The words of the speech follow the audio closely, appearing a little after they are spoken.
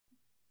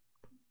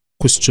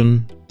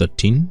Question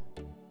 13.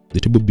 The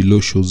table below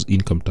shows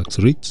income tax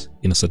rates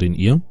in a certain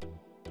year.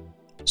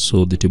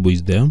 So the table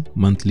is there: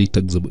 monthly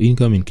taxable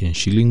income in Kenyan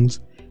shillings,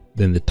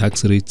 then the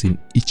tax rates in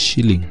each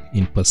shilling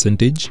in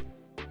percentage.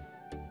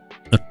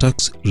 A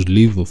tax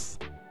relief of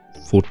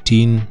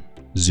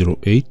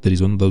 1408, that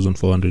is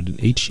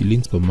 1,408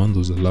 shillings per month,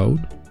 was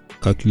allowed.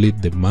 Calculate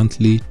the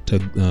monthly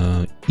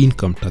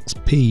income tax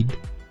paid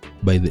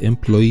by the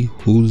employee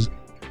whose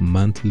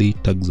monthly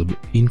taxable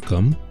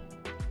income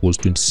was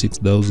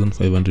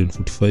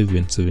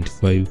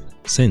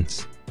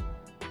 26,545.75 .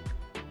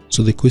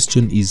 So the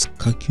question is,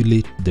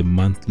 calculate the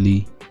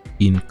monthly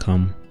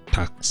income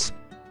tax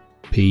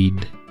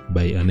paid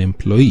by an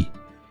employee.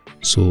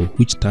 So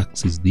which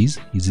tax is this?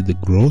 Is it the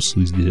gross or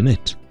is it the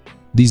net?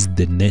 This is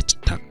the net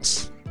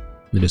tax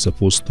that you're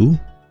supposed to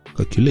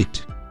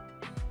calculate.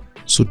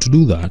 So to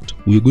do that,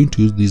 we're going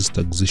to use these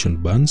taxation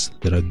bands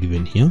that are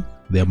given here.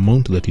 The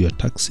amount that you are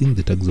taxing,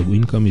 the taxable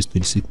income, is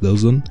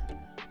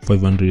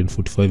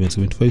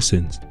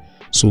 26,545.75.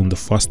 So on the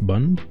first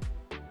band,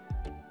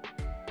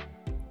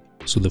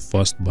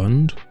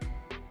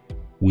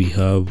 we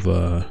have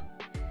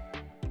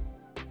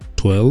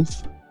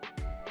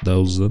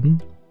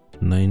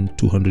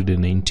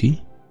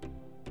 12,290.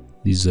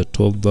 These are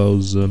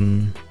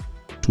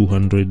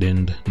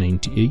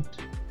 12,298.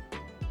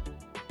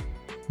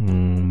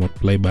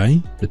 Multiply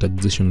by the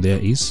taxation there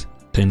is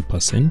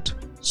 10%.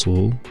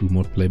 So we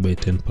multiply by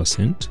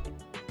 10%,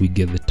 we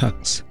get the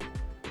tax.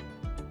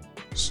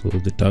 So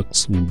the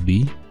tax will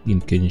be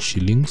in Kenyan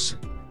shillings.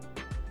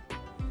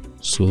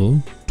 So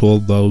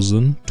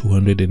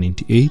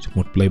 12,298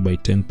 multiplied by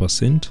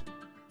 10%.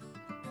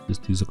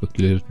 Just use a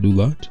calculator to do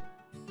that.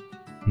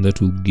 And that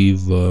will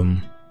give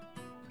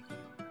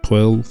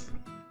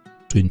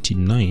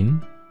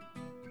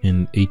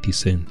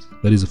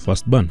 1229.80. That is the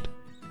first band.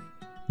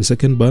 The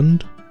second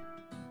band.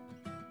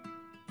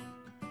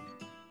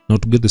 Now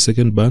to get the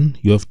second band,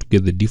 you have to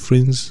get the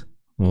difference.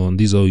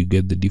 This is how you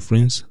get the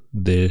difference.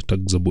 The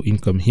taxable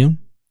income here,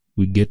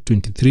 we get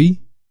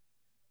 23.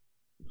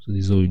 So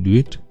this is how we do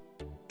it.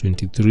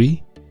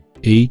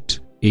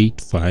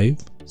 23,885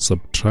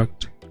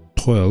 subtract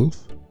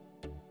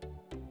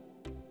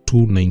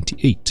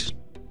 12,298,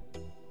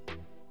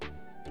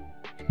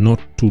 not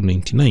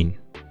 299.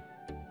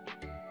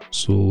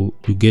 So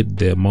you get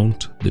the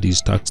amount that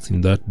is taxed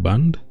in that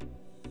band,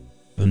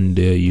 and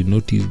you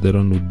notice that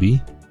one would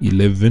be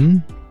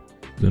 11,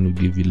 then we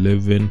give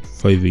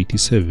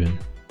 11,587.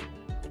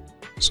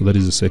 So that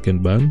is the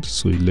second band.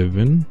 So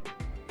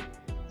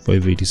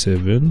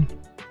 11,587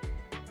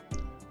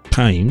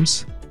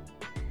 times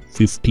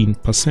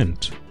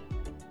 15%.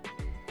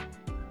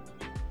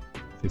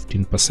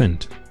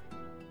 15%.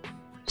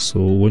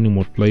 So when you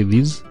multiply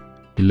these,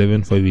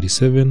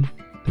 11,587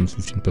 times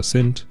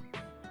 15%,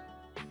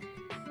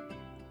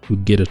 we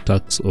get a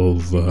tax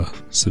of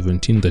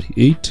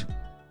 1738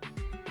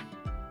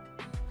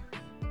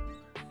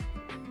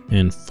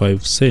 and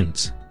 5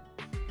 cents.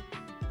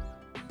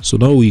 So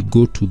now we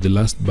go to the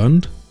last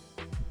band.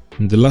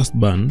 In the last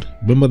band,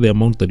 remember the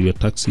amount that you are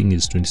taxing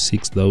is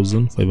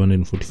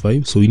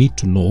 26,545. So we need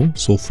to know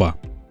so far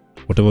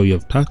whatever we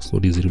have taxed,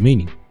 what is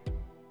remaining.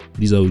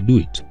 This is how we do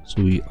it.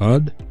 So we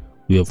add,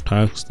 we have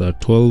taxed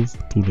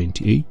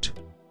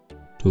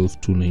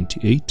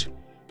 12,298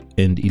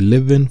 and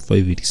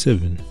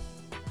 11,587.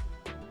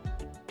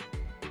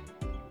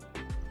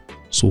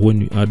 So when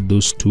we add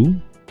those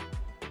two,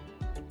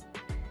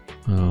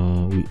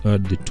 we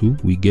add the two,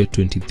 we get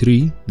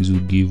 23. This will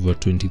give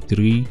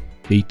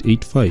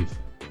 23,885.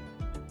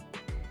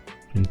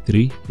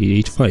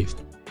 23,885.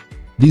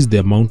 This is the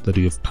amount that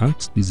we have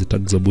taxed. This is the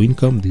taxable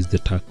income. This is the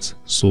tax.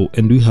 So,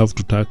 and we have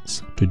to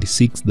tax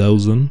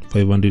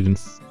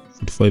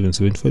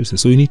 26,545.75.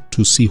 So we need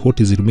to see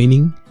what is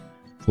remaining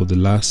for the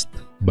last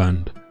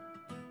band.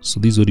 So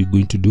this is what you're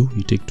going to do.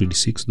 You take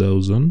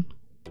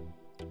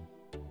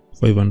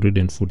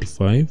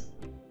 26,545.75.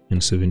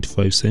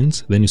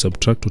 Then you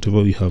subtract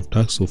whatever we have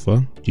taxed so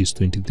far, which is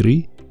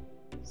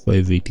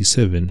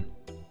 23,587.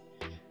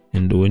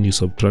 And when you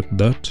subtract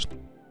that,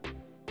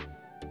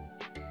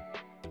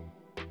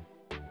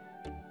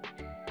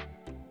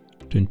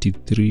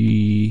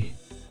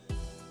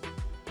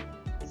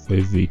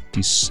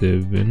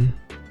 $23,587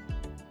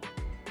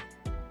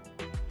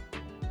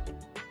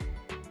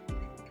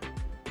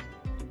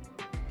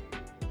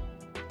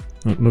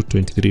 not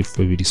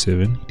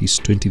 23,587, it is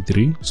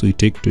 23. So you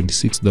take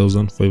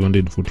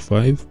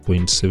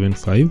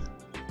 26,545.75,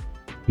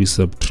 we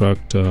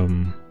subtract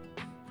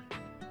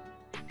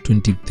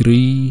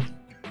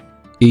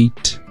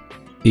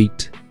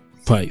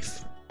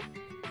 23,885.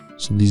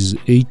 So this is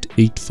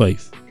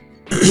 885.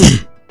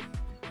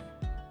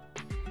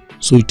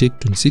 So we take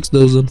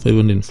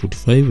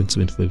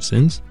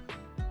 26,545.75.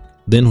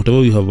 Then whatever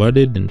we have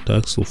added and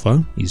taxed so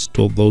far is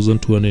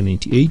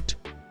 12,298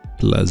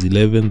 plus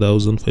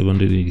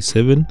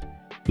 11,587.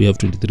 We have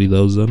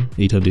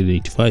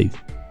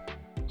 23,885.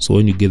 So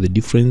when you get the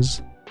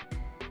difference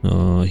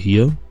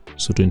here,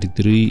 so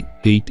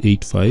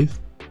 23,885,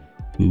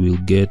 we will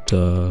get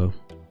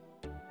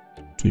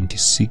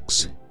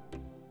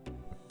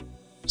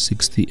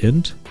 2660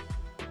 and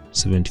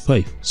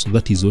 75. So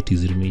that is what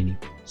is remaining.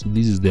 So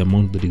this is the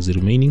amount that is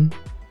remaining,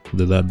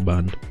 the third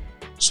band.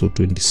 So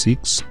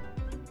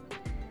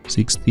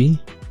 2660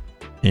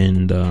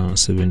 and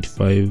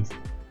 75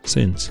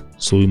 cents.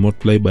 So we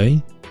multiply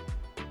by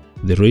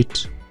the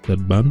rate,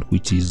 that band,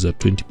 which is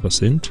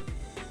 20%,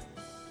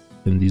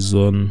 and this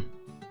one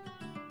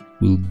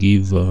will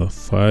give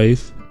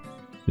 5.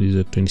 This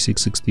is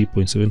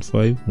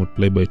 2660.75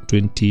 multiplied by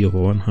 20 over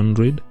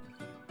 100.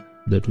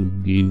 That will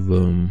give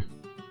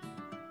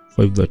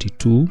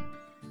 532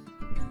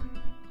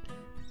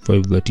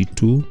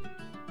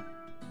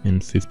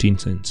 and 15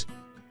 cents.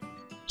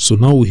 So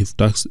now we have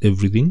taxed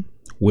everything.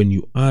 When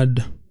you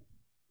add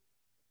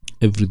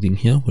everything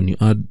here, when you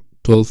add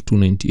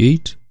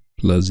 12,298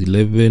 plus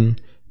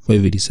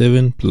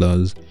 11,587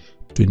 plus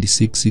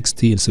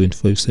 2660 and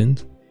 75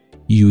 cents,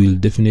 you will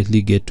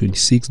definitely get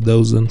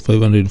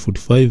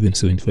 26,545 and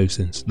 75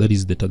 cents. That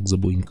is the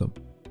taxable income.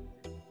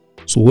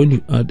 So when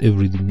you add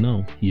everything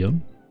now here,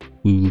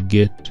 we will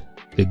get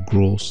the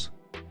gross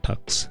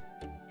tax.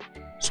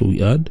 So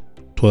we add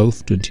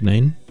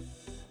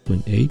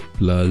 1229.8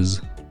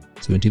 plus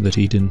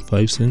 1738 and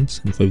 5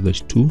 cents and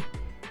 532.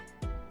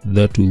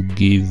 That will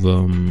give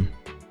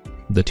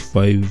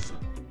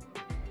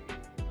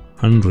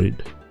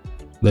 3,500.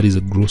 That is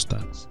a gross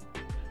tax.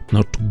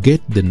 Now to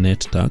get the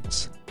net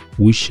tax,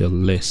 we shall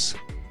less.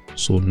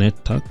 So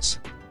net tax,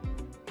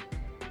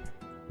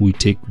 we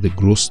take the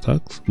gross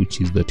tax, which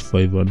is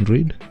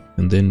 3,500,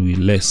 and then we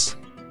less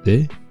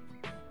the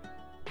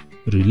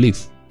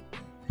relief,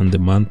 and the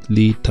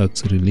monthly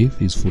tax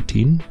relief is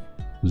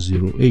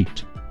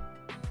 1408.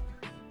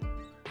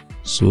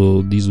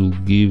 So this will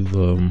give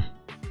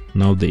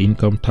now the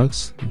income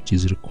tax which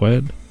is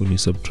required. When we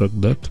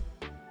subtract that,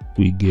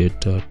 we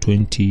get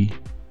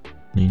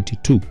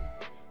 2092.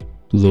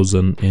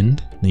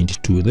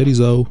 That is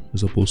how we're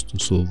supposed to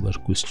solve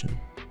that question.